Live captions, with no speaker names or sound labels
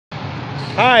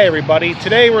Hi everybody,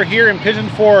 today we're here in Pigeon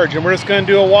Forge and we're just going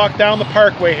to do a walk down the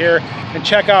parkway here and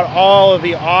check out all of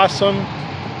the awesome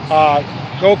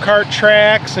go-kart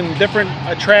tracks and different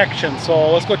attractions.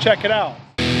 So let's go check it out.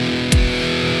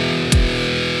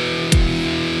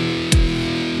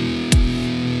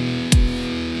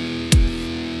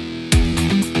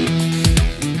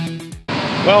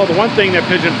 Well, the one thing that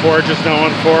Pigeon Forge is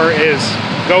known for is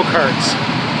go-karts.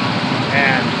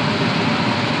 And,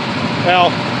 well,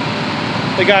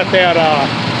 they got that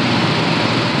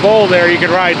bowl there you can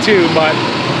ride too, but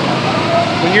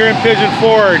when you're in Pigeon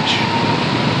Forge,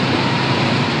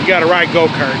 you gotta ride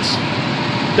go-karts.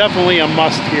 Definitely a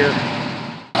must here.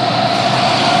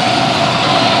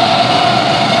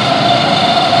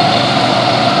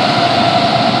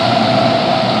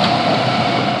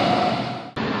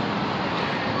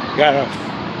 Got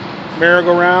a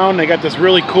merry-go-round. They got this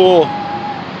really cool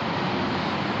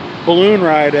balloon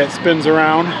ride that spins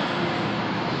around.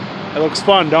 It looks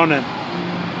fun, don't it?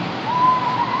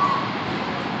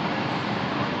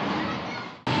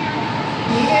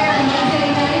 Here on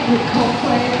Wednesday night with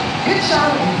Coldplay, Good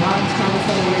Charlotte and Ron's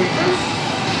Conversation.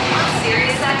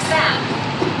 Sirius XM.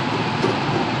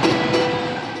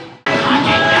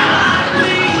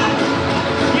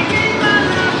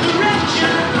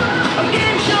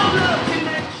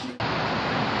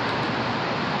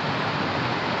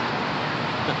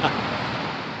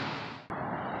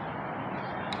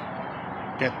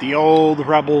 Got the old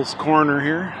Rebels corner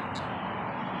here.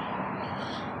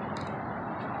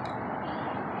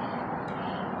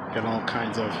 Got all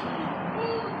kinds of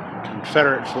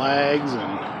Confederate flags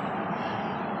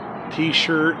and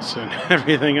t-shirts and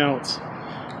everything else.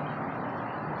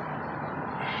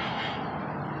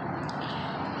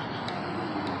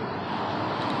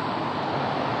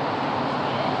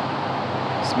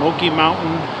 Smoky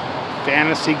Mountain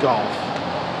Fantasy Golf.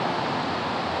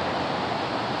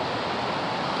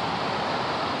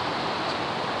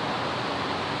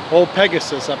 Old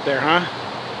Pegasus up there, huh?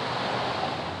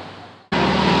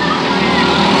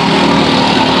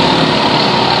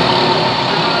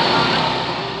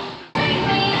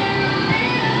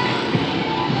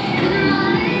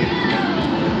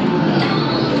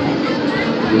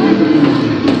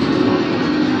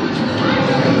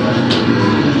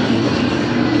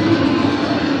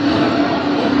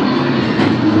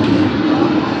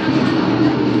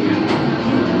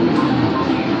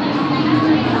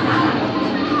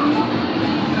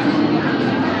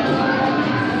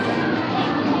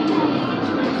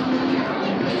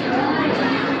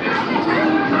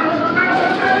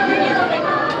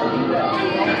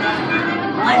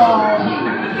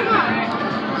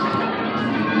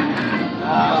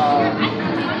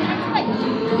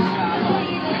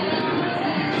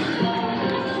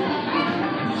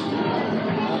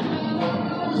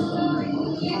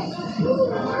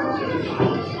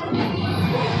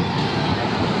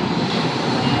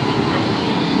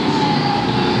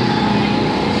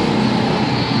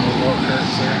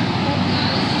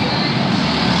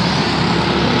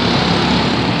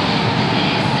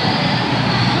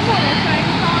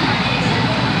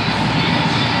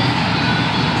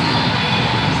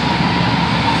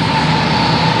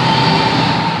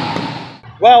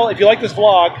 Well, if you like this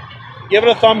vlog, give it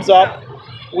a thumbs up.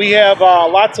 We have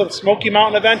lots of Smoky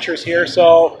Mountain adventures here,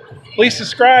 so please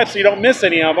subscribe so you don't miss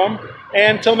any of them.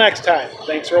 And until next time,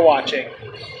 thanks for watching.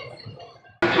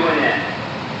 To an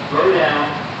end. Slow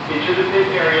down, into the pit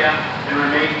area, and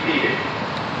remain seated.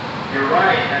 You're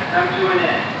right, has come to an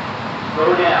end.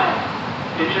 Slow down,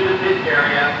 into the pit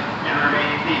area, and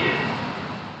remain seated.